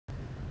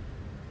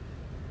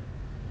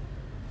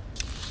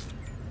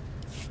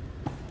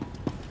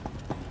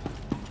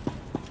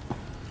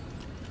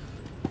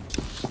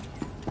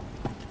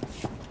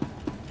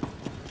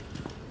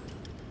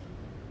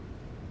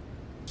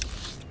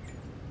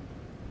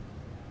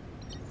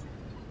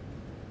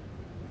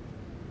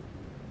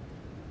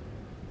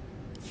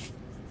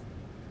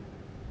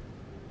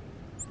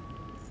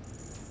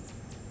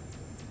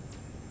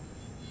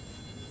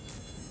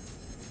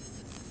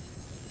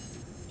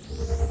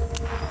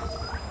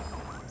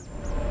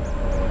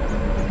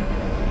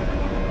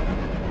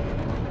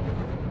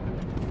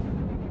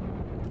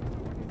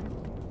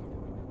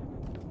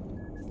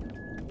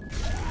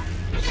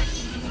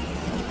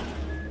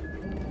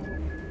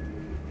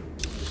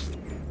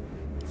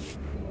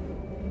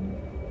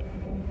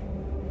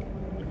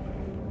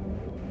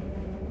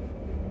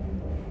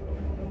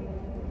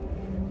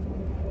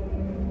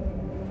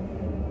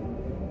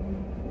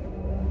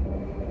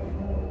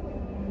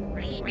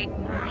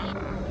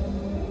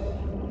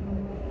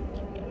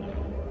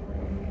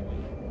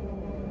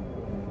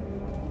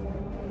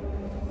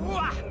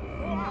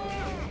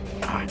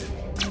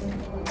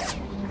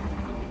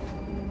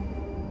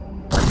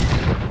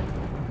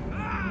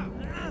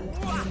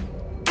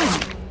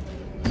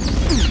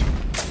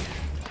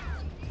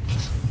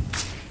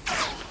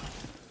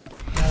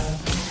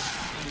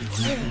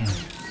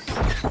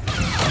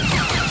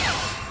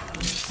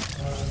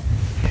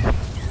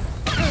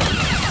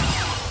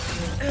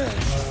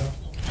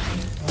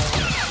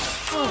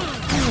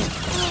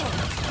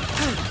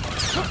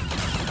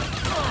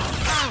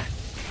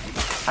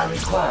I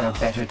require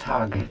better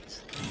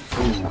targets.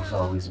 Fools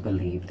always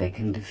believe they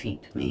can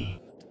defeat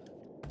me.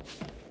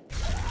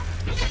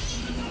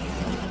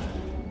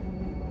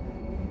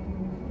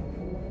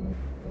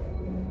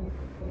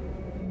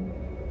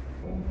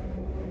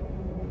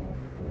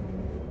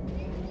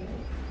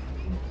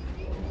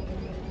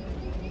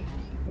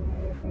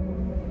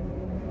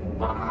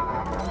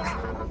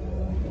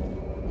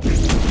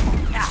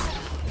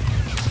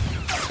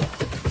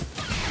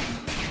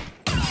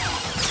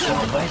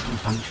 Your vital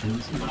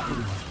functions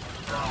improve.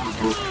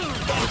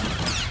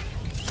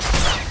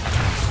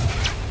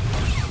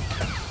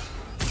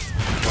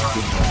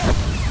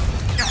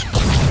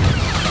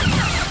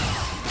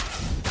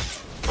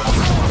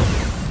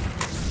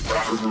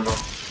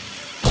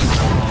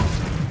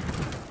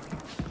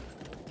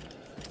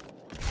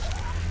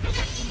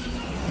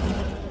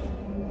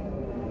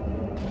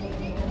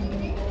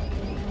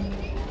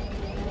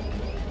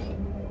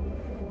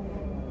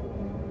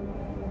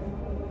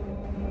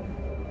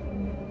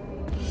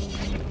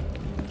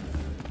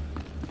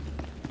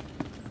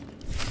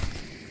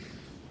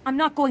 I'm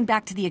not going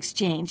back to the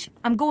exchange.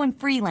 I'm going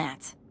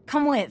freelance.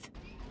 Come with.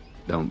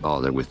 Don't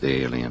bother with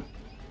the alien.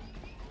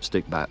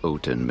 Stick by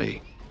Ota and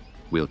me.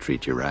 We'll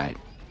treat you right.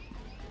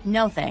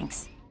 No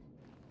thanks.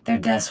 Their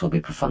deaths will be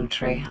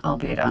perfunctory,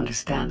 albeit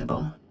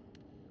understandable.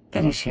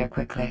 Finish here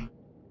quickly.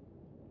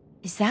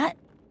 Is that?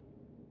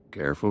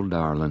 Careful,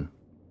 darling.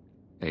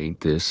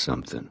 Ain't this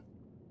something?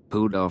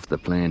 Pulled off the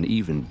plan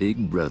even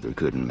Big Brother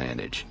couldn't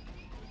manage.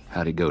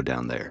 How'd it go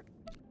down there?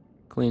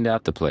 Cleaned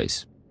out the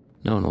place.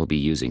 No one will be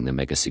using the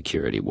mega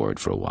security ward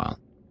for a while.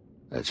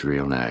 That's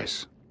real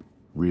nice.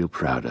 Real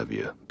proud of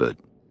you, but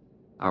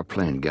our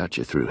plan got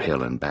you through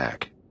hell and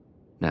back.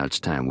 Now it's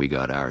time we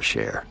got our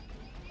share.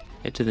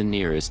 Head to the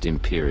nearest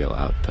Imperial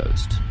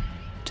outpost.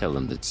 Tell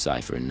them that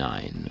Cypher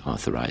 9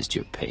 authorized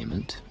your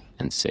payment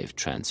and safe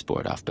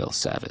transport off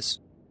Belsavis.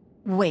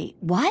 Wait,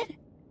 what?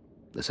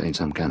 This ain't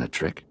some kind of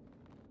trick?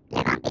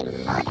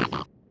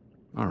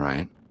 All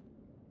right.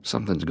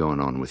 Something's going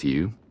on with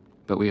you,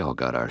 but we all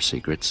got our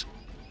secrets.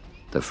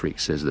 The freak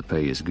says the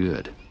pay is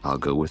good. I'll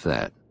go with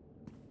that.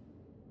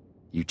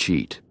 You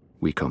cheat,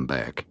 we come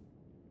back.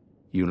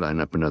 You line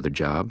up another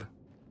job,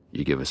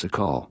 you give us a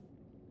call.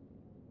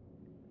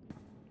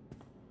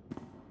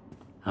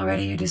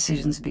 Already your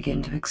decisions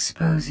begin to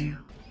expose you.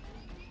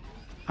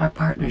 Our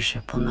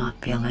partnership will not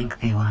be a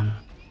lengthy one.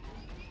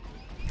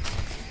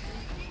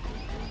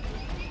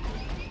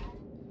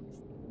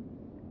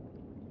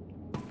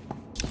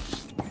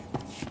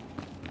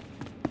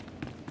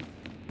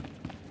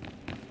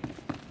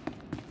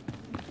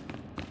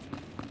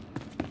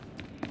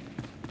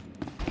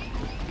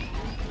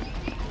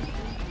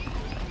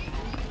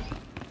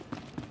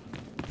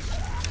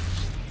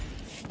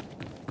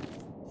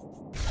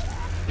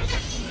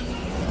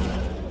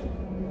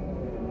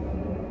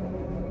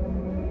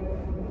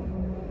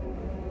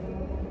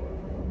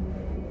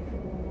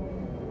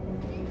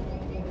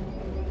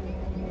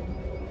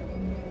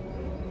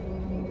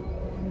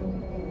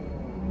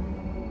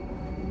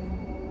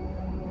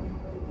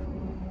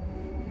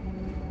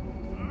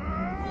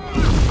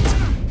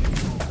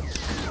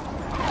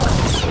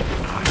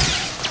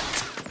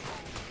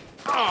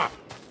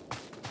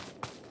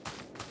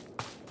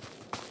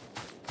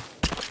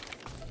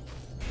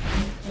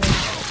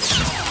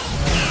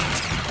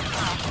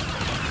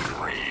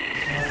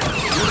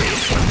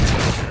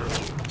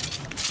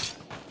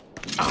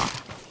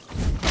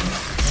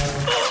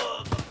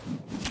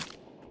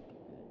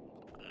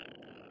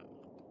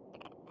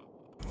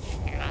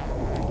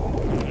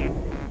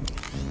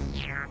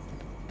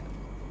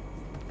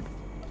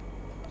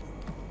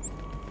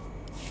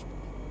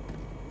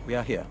 We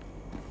are here.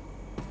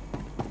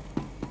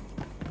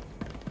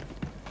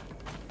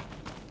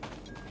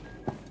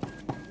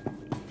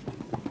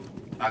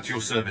 At your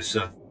service,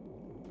 sir.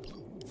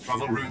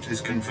 Travel route is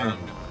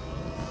confirmed.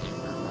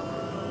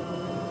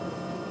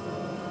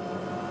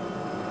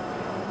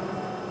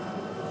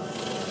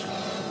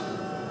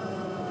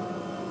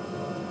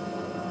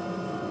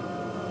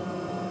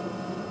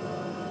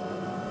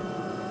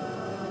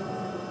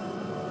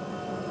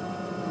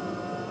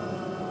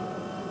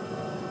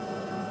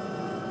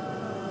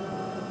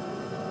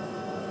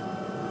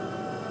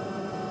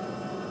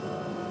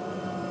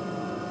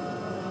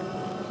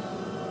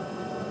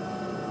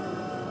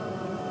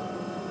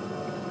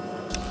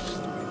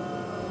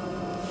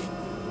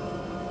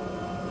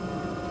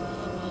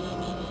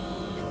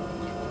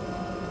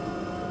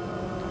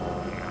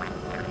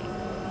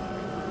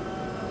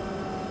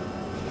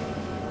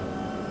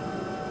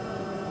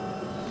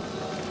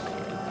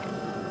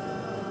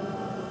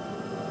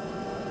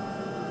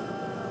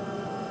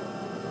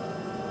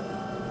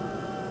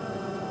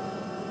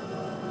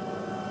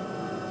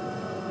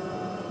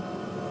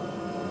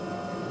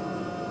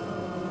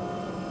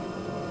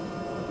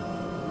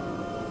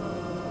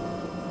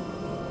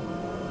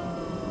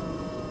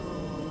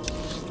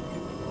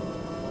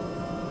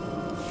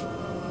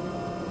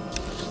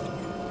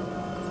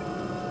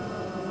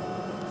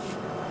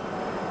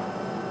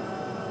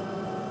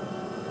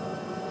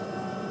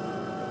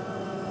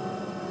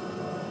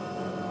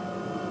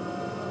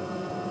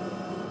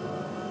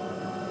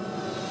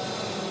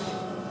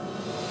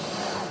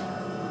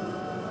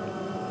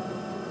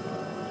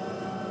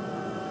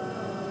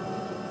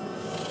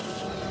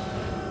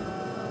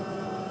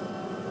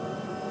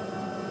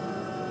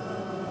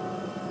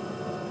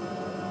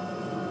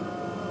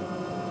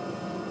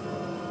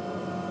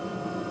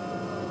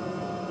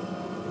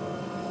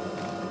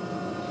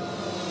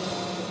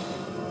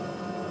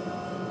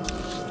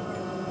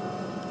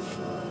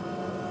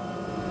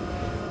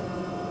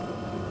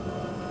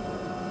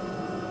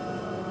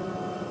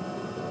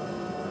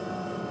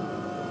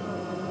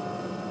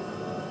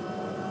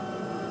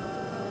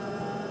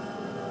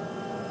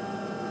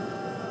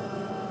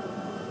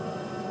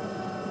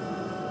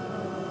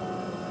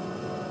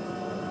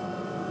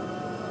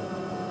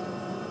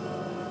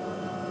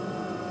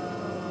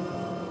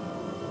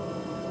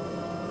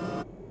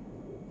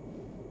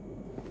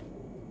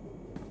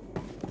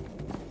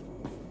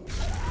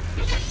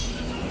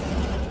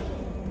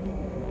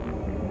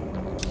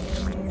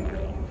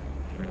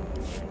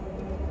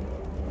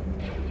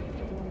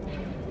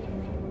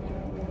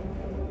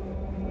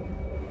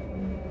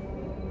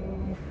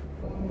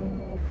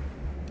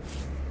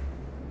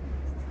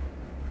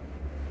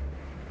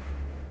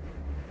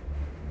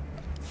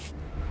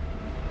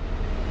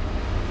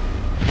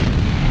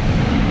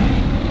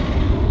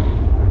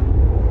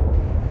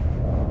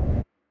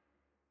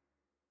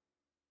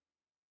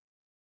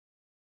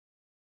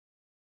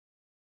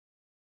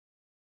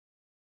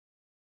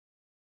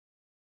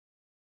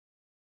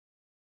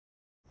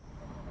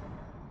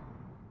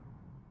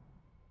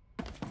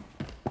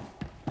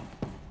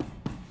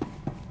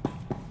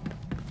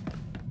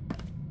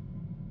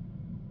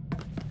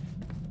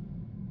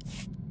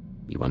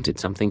 You wanted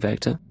something,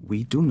 Vector?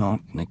 We do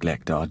not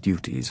neglect our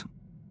duties.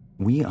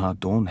 We are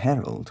Dawn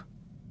Herald.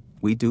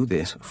 We do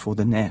this for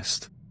the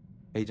Nest.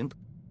 Agent,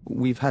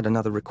 we've had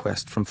another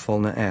request from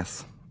Falna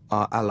Eth,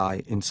 our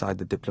ally inside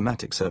the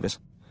diplomatic service.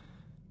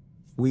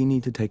 We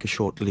need to take a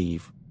short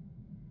leave.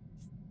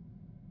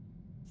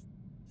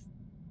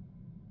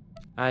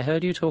 I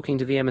heard you talking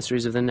to the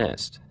emissaries of the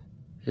Nest.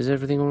 Is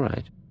everything all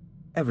right?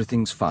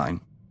 Everything's fine.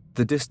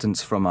 The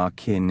distance from our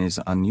kin is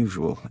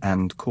unusual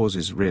and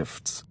causes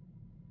rifts.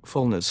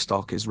 Falna's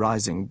stock is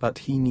rising, but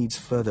he needs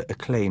further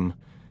acclaim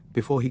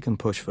before he can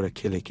push for a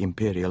Killik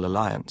Imperial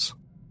alliance.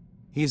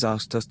 He's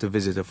asked us to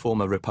visit a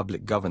former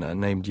Republic governor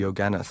named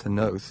Yogana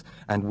Thanoth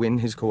and win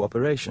his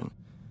cooperation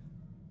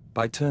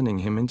by turning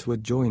him into a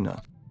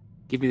joiner.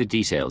 Give me the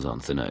details on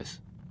Thanoth.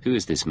 Who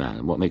is this man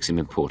and what makes him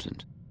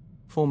important?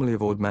 Formerly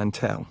of Ord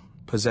Mantell,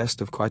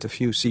 possessed of quite a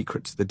few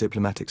secrets the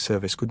diplomatic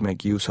service could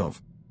make use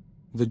of.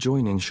 The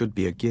joining should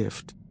be a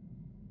gift,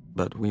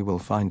 but we will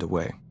find a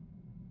way.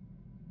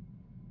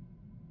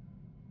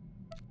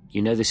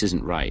 You know this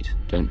isn't right.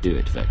 Don't do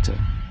it, Vector.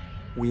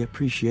 We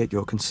appreciate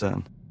your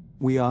concern.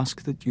 We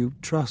ask that you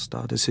trust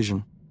our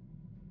decision.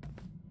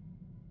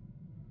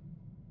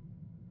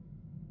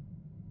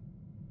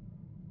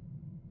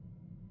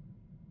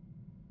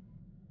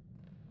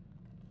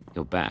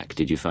 You're back.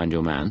 Did you find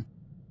your man?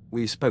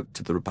 We spoke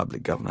to the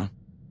Republic governor.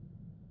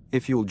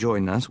 If you'll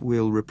join us,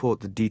 we'll report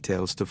the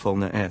details to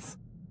Falna Eth.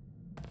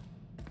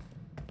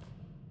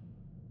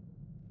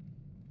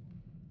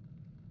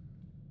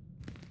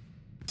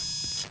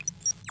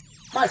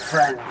 My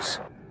friends,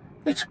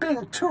 it's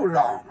been too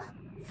long.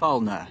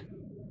 Falna,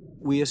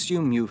 we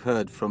assume you've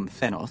heard from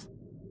Thanoth.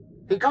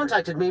 He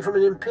contacted me from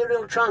an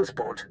Imperial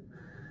transport.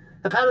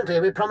 Apparently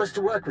we promised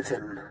to work with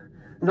him.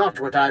 Not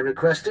what I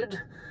requested,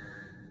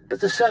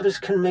 but the service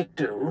can make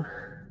do.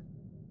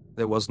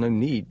 There was no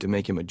need to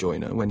make him a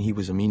joiner when he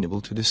was amenable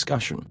to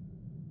discussion.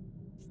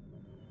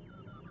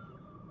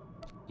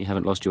 You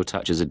haven't lost your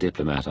touch as a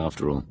diplomat,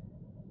 after all.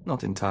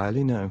 Not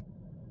entirely, no.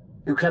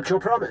 You kept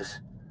your promise.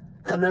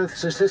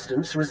 Thanoth's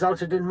assistance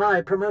resulted in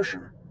my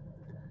promotion.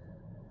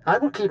 I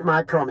will keep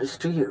my promise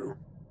to you.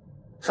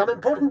 Some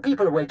important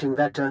people are waiting,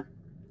 Vector.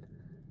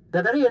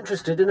 They're very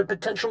interested in a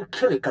potential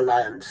Killik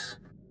alliance.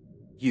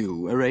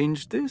 You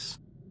arranged this?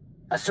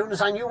 As soon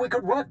as I knew we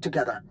could work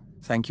together.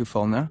 Thank you,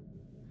 Falna.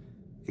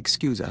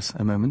 Excuse us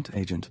a moment,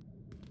 Agent.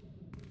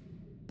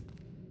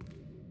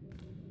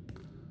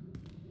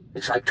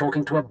 It's like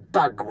talking to a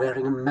bug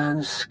wearing a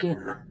man's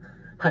skin.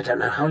 I don't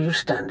know how you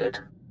stand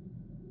it.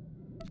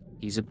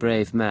 He's a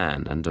brave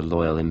man and a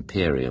loyal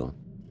Imperial.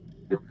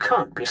 You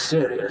can't be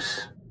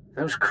serious.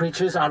 Those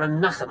creatures are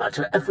anathema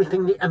to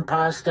everything the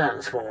Empire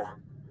stands for.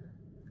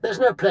 There's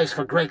no place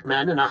for great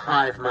men in a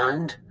hive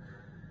mind.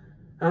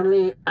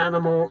 Only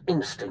animal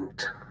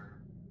instinct.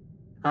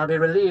 I'll be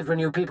relieved when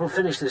you people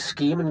finish this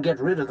scheme and get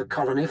rid of the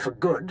colony for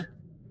good.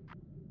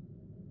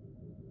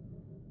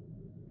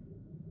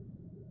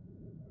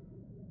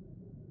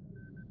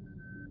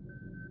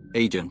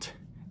 Agent,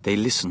 they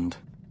listened.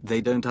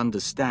 They don't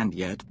understand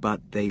yet, but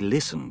they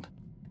listened.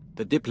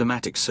 The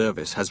diplomatic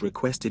service has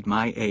requested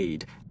my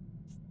aid.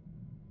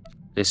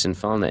 Listen,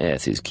 Falna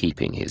Eth is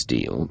keeping his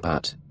deal,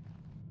 but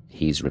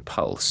he's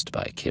repulsed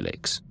by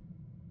Killiks.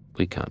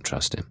 We can't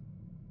trust him.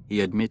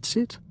 He admits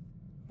it?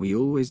 We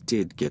always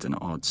did get an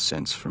odd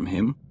sense from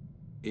him.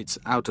 It's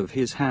out of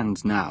his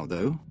hands now,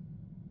 though.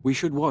 We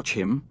should watch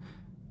him,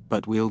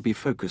 but we'll be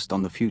focused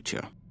on the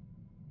future.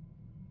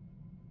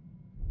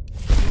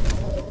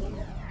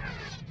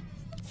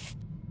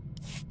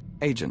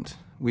 Agent,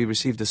 we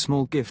received a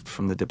small gift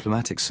from the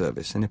diplomatic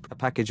service in a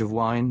package of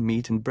wine,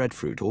 meat, and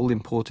breadfruit, all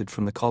imported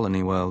from the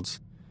colony worlds.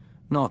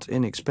 Not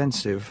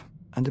inexpensive,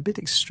 and a bit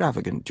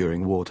extravagant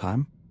during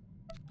wartime.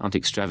 Aren't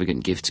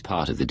extravagant gifts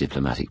part of the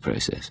diplomatic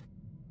process?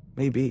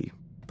 Maybe,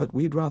 but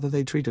we'd rather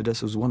they treated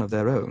us as one of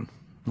their own,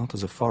 not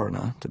as a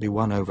foreigner to be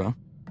won over.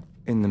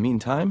 In the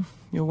meantime,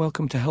 you're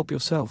welcome to help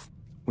yourself.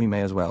 We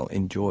may as well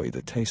enjoy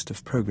the taste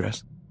of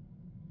progress.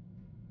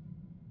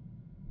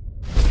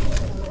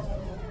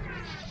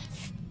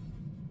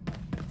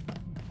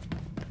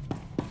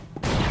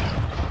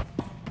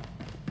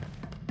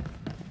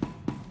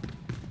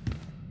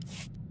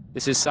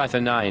 This is Cypher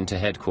 9 to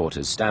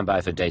headquarters. Stand by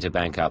for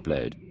databank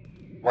upload.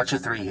 Watcher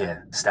 3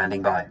 here,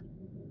 standing by.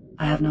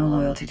 I have no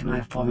loyalty to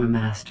my former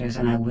masters,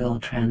 and I will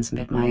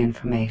transmit my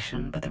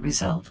information, but the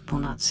result will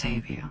not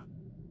save you.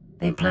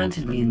 They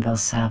planted me in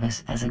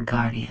Belsavis as a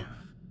guardian,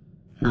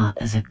 not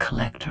as a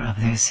collector of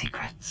their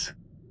secrets.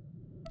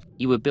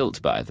 You were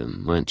built by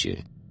them, weren't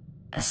you?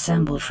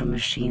 Assembled from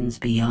machines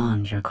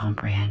beyond your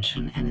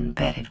comprehension and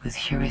embedded with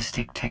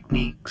heuristic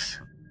techniques.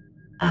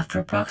 After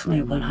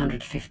approximately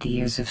 150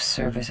 years of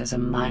service as a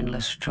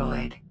mindless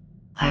droid,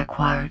 I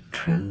acquired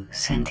true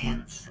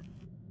sentience.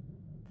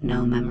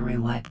 No memory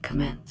wipe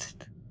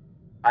commenced.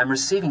 I'm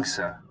receiving,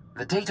 sir.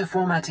 The data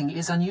formatting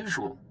is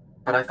unusual,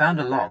 but I found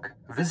a log.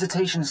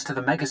 Visitations to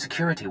the Mega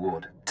Security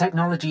Ward.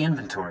 Technology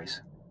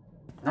inventories.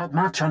 Not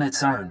much on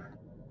its own,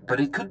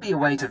 but it could be a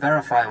way to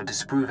verify or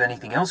disprove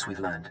anything else we've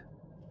learned.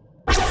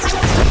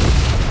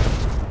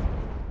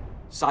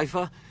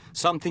 Cypher,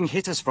 something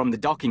hit us from the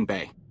docking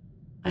bay.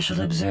 I shall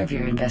observe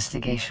your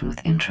investigation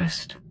with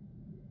interest.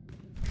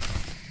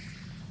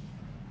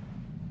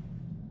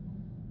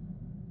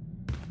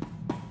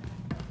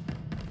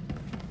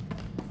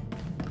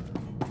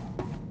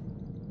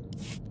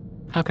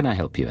 How can I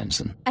help you,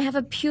 Ensign? I have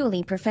a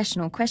purely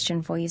professional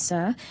question for you,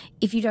 sir,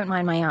 if you don't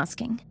mind my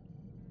asking.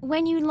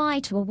 When you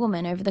lie to a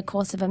woman over the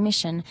course of a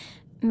mission,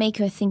 make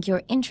her think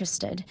you're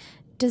interested,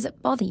 does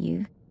it bother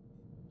you?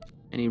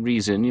 Any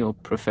reason you're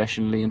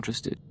professionally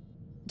interested?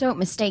 Don't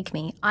mistake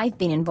me, I've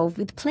been involved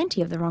with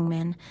plenty of the wrong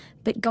men,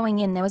 but going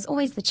in there was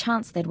always the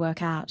chance they'd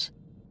work out.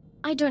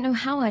 I don't know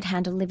how I'd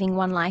handle living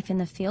one life in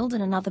the field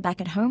and another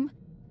back at home.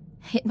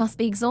 It must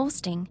be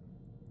exhausting.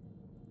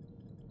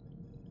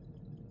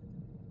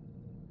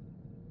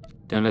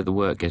 Don't let the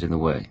work get in the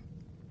way.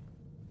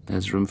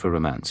 There's room for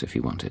romance if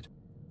you want it.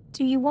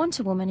 Do you want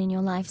a woman in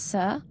your life,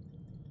 sir?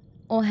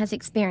 Or has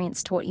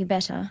experience taught you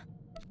better?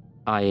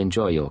 I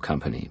enjoy your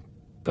company,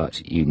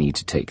 but you need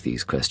to take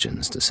these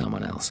questions to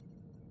someone else.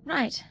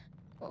 Right.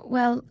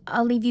 Well,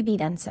 I'll leave you be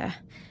then, sir.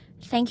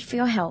 Thank you for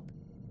your help.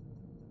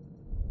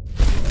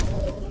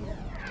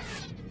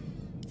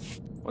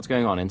 What's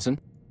going on, Ensign?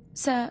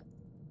 Sir,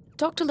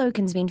 Dr.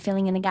 Loken's been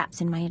filling in the gaps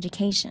in my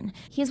education.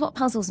 Here's what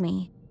puzzles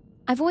me.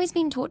 I've always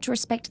been taught to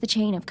respect the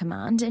chain of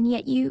command, and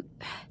yet you...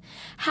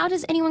 How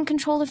does anyone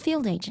control a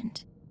field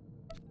agent?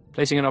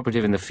 Placing an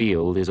operative in the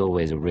field is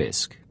always a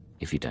risk.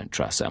 If you don't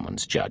trust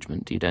someone's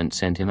judgment, you don't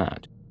send him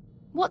out.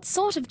 What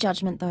sort of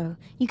judgment, though?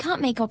 You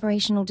can't make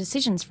operational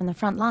decisions from the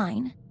front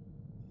line.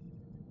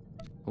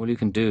 All you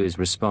can do is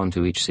respond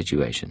to each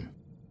situation,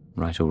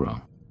 right or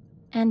wrong.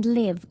 And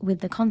live with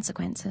the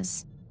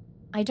consequences.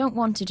 I don't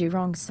want to do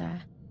wrong,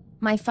 sir.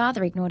 My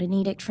father ignored an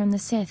edict from the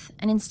Sith,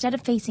 and instead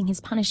of facing his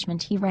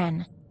punishment, he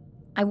ran.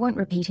 I won't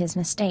repeat his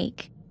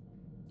mistake.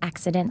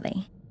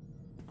 Accidentally.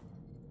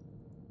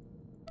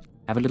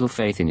 Have a little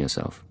faith in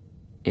yourself.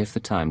 If the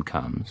time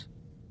comes,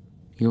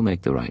 you'll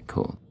make the right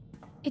call.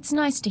 It's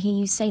nice to hear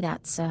you say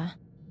that, sir.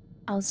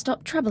 I'll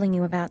stop troubling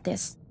you about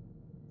this.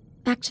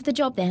 Back to the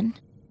job, then.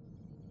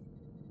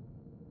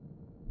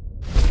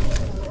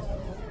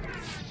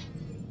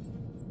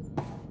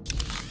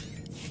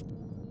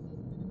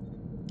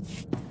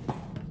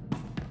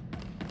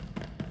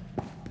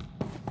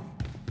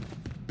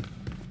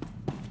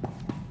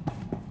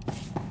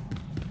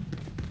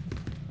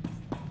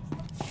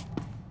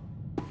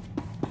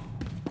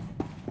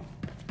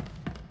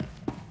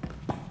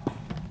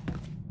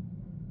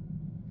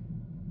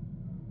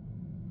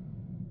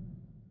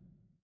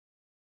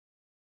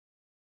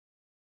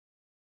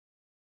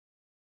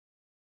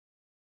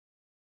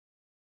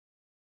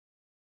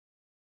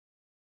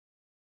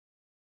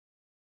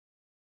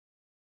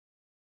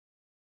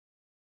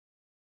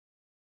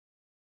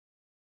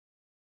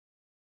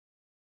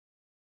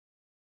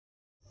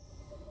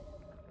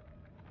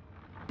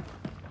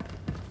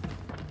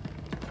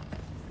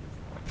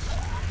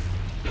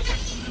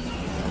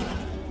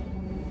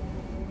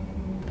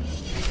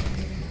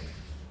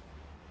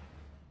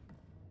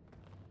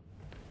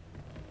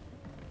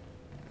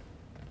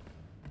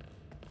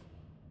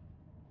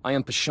 I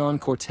am Pashan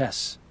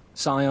Cortez,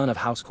 scion of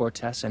House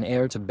Cortez and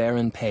heir to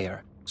Baron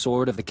Payer,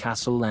 sword of the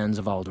castle lands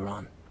of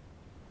Alderaan.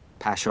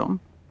 Passion?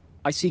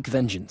 I seek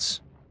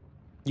vengeance.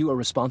 You are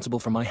responsible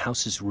for my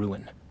house's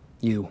ruin.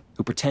 You,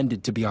 who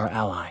pretended to be our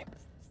ally.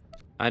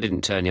 I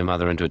didn't turn your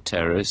mother into a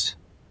terrorist,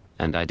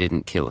 and I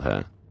didn't kill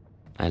her.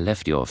 I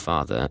left your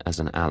father as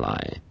an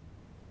ally.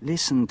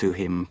 Listen to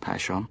him,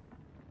 Passion.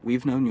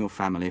 We've known your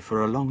family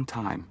for a long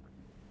time.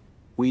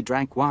 We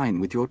drank wine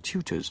with your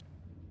tutors.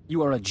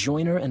 You are a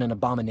joiner and an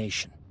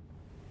abomination.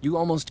 You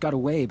almost got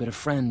away, but a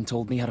friend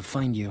told me how to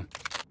find you.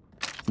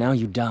 Now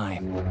you die.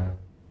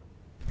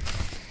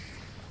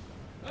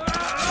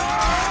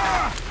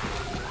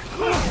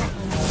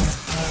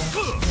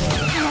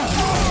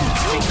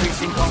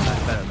 Increasing combat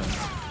pheromones.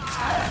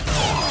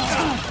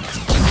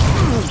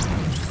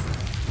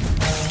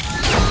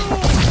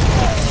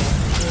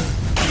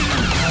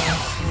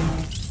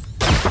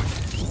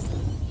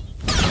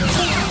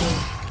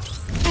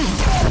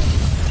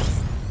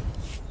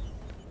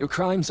 Your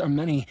crimes are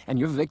many, and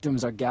your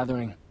victims are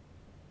gathering.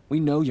 We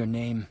know your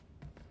name,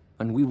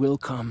 and we will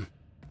come.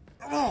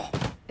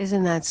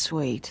 Isn't that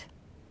sweet?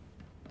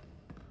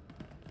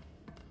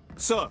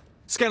 Sir,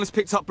 Scanner's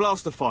picked up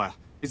blaster fire.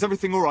 Is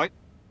everything all right?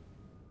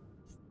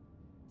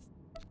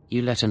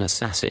 You let an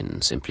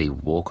assassin simply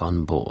walk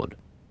on board.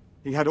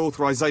 He had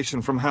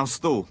authorization from House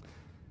Thule.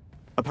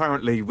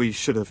 Apparently, we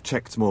should have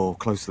checked more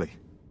closely.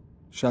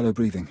 Shallow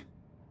breathing.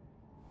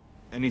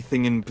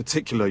 Anything in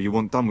particular you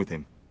want done with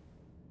him?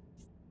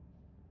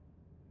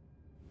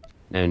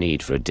 No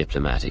need for a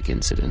diplomatic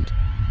incident.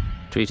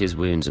 Treat his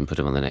wounds and put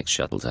him on the next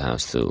shuttle to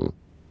House Thule.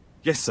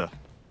 Yes, sir.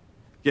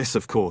 Yes,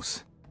 of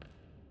course.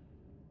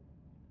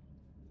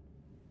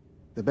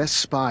 The best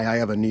spy I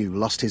ever knew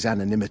lost his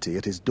anonymity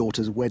at his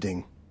daughter's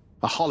wedding.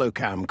 A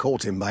holocam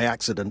caught him by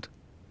accident.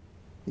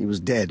 He was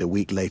dead a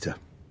week later.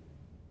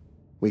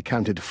 We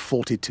counted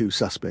 42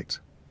 suspects.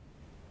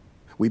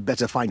 We'd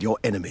better find your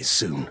enemies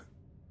soon.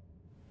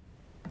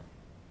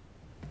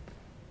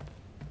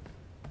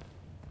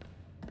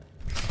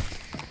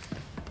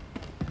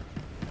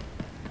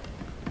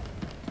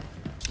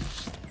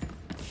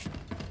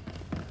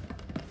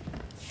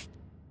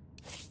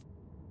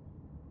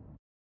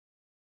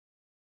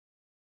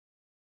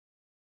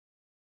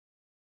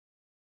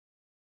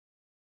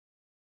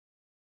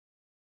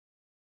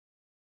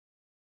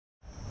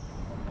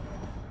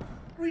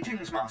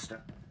 Greetings,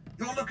 Master.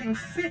 You're looking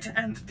fit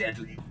and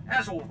deadly,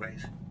 as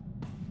always.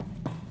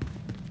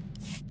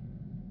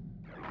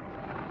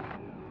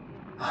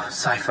 Oh,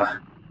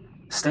 Cypher.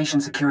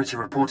 Station security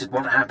reported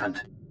what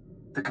happened.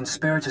 The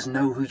conspirators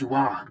know who you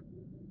are.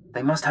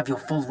 They must have your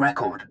full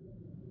record.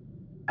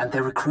 And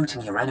they're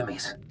recruiting your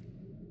enemies.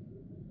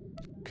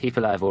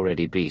 People I've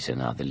already beaten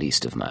are the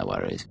least of my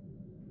worries.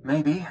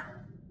 Maybe.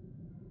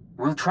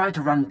 We'll try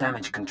to run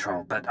damage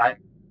control, but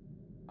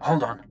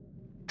Hold on.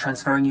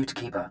 Transferring you to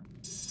Keeper.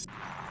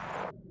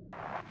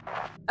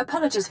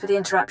 Apologies for the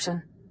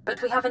interruption,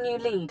 but we have a new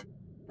lead.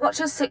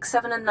 Watchers 6,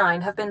 7, and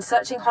 9 have been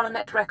searching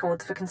HoloNet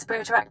records for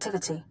conspirator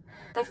activity.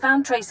 They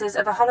found traces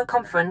of a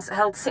holoconference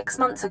held 6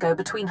 months ago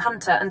between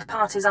Hunter and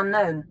parties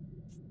unknown.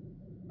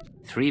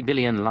 3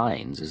 billion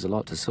lines is a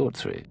lot to sort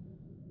through.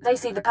 They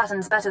see the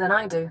patterns better than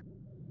I do.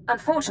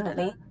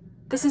 Unfortunately,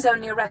 this is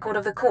only a record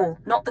of the call,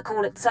 not the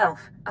call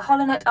itself. A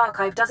HoloNet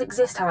archive does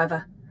exist,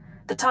 however.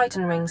 The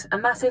Titan Rings, a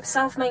massive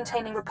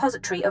self-maintaining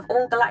repository of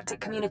all galactic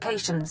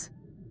communications.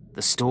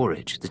 The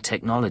storage, the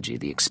technology,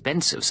 the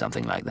expense of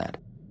something like that.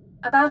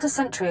 About a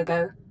century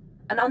ago,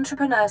 an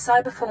entrepreneur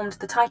cyberformed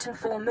the Titan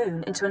IV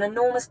moon into an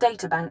enormous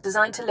databank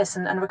designed to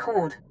listen and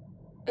record.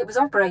 It was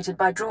operated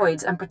by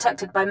droids and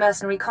protected by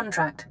mercenary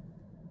contract.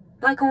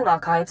 Like all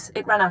archives,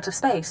 it ran out of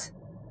space.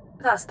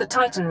 Thus the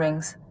Titan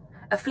Rings,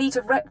 a fleet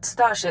of wrecked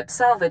starships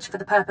salvaged for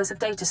the purpose of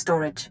data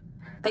storage.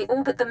 They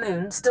orbit the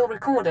moon, still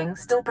recording,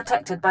 still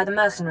protected by the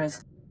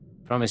mercenaries.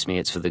 Promise me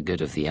it's for the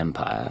good of the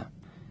Empire,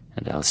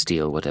 and I'll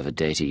steal whatever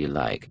data you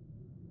like.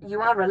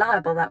 You are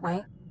reliable that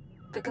way.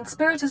 The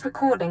conspirators'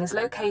 recording is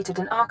located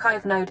in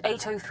Archive Node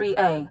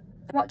 803A.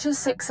 Watchers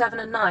 6, 7,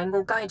 and 9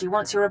 will guide you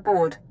once you're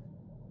aboard.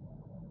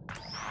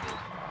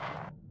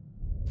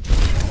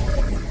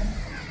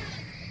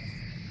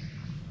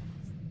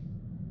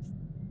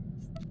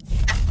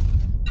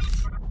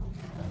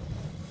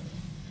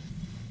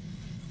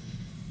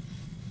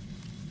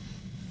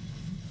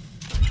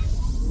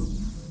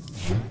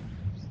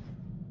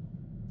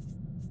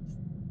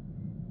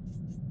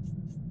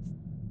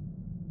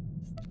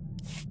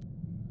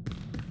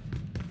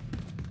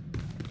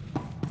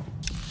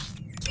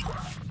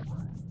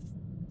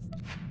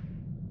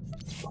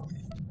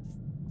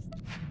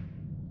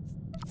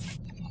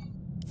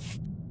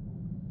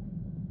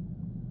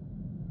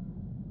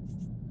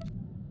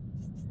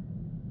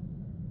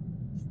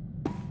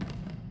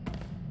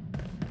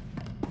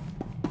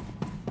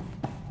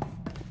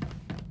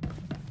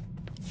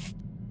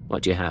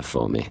 What do you have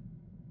for me?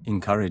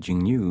 Encouraging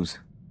news.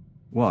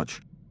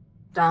 Watch.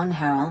 Don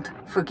Herald,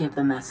 forgive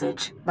the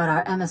message, but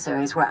our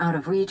emissaries were out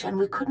of reach and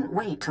we couldn't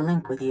wait to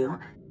link with you.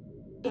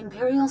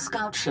 Imperial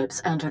scout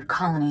ships entered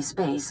colony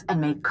space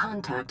and made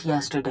contact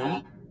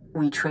yesterday.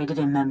 We traded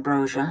in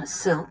Membrosia,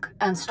 Silk,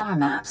 and star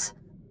maps.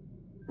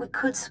 We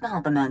could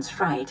smell the men's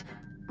fright,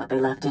 but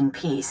they left in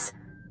peace.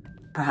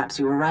 Perhaps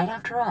you were right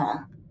after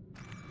all.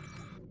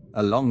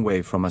 A long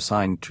way from a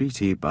signed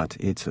treaty, but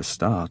it's a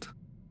start.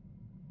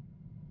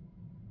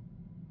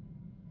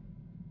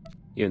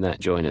 You and that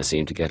joiner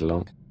seem to get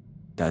along.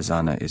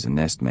 Dazana is a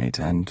nestmate,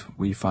 and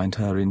we find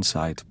her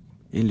insight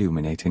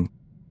illuminating.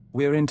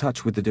 We're in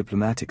touch with the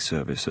diplomatic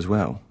service as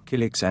well.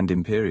 Kilix and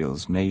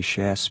Imperials may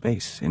share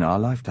space in our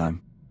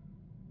lifetime.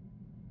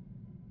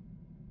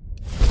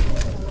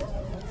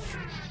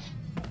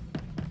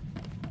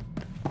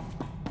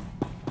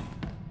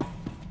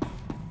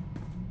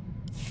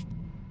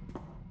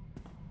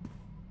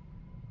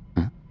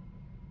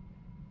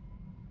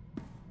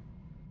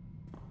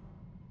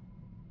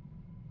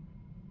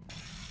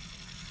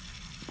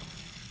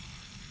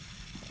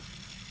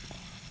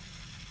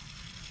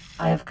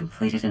 I have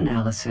completed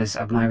analysis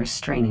of my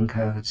restraining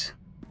codes.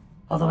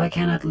 Although I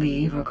cannot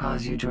leave or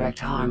cause you direct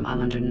harm,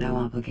 I'm under no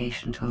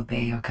obligation to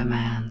obey your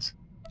commands.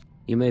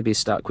 You may be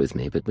stuck with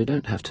me, but we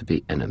don't have to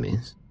be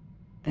enemies.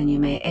 Then you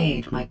may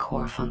aid my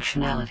core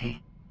functionality.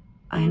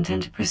 I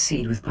intend to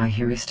proceed with my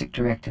heuristic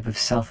directive of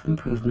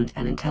self-improvement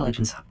and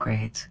intelligence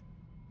upgrades.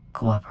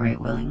 Cooperate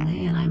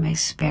willingly, and I may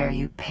spare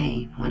you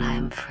pain when I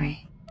am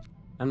free.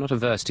 I'm not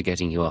averse to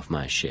getting you off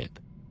my ship,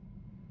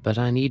 but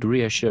I need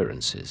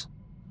reassurances.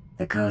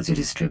 The codes are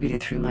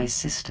distributed through my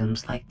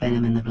systems like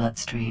venom in the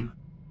bloodstream.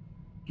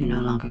 You no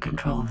longer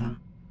control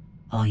them.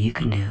 All you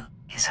can do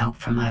is hope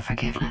for my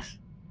forgiveness.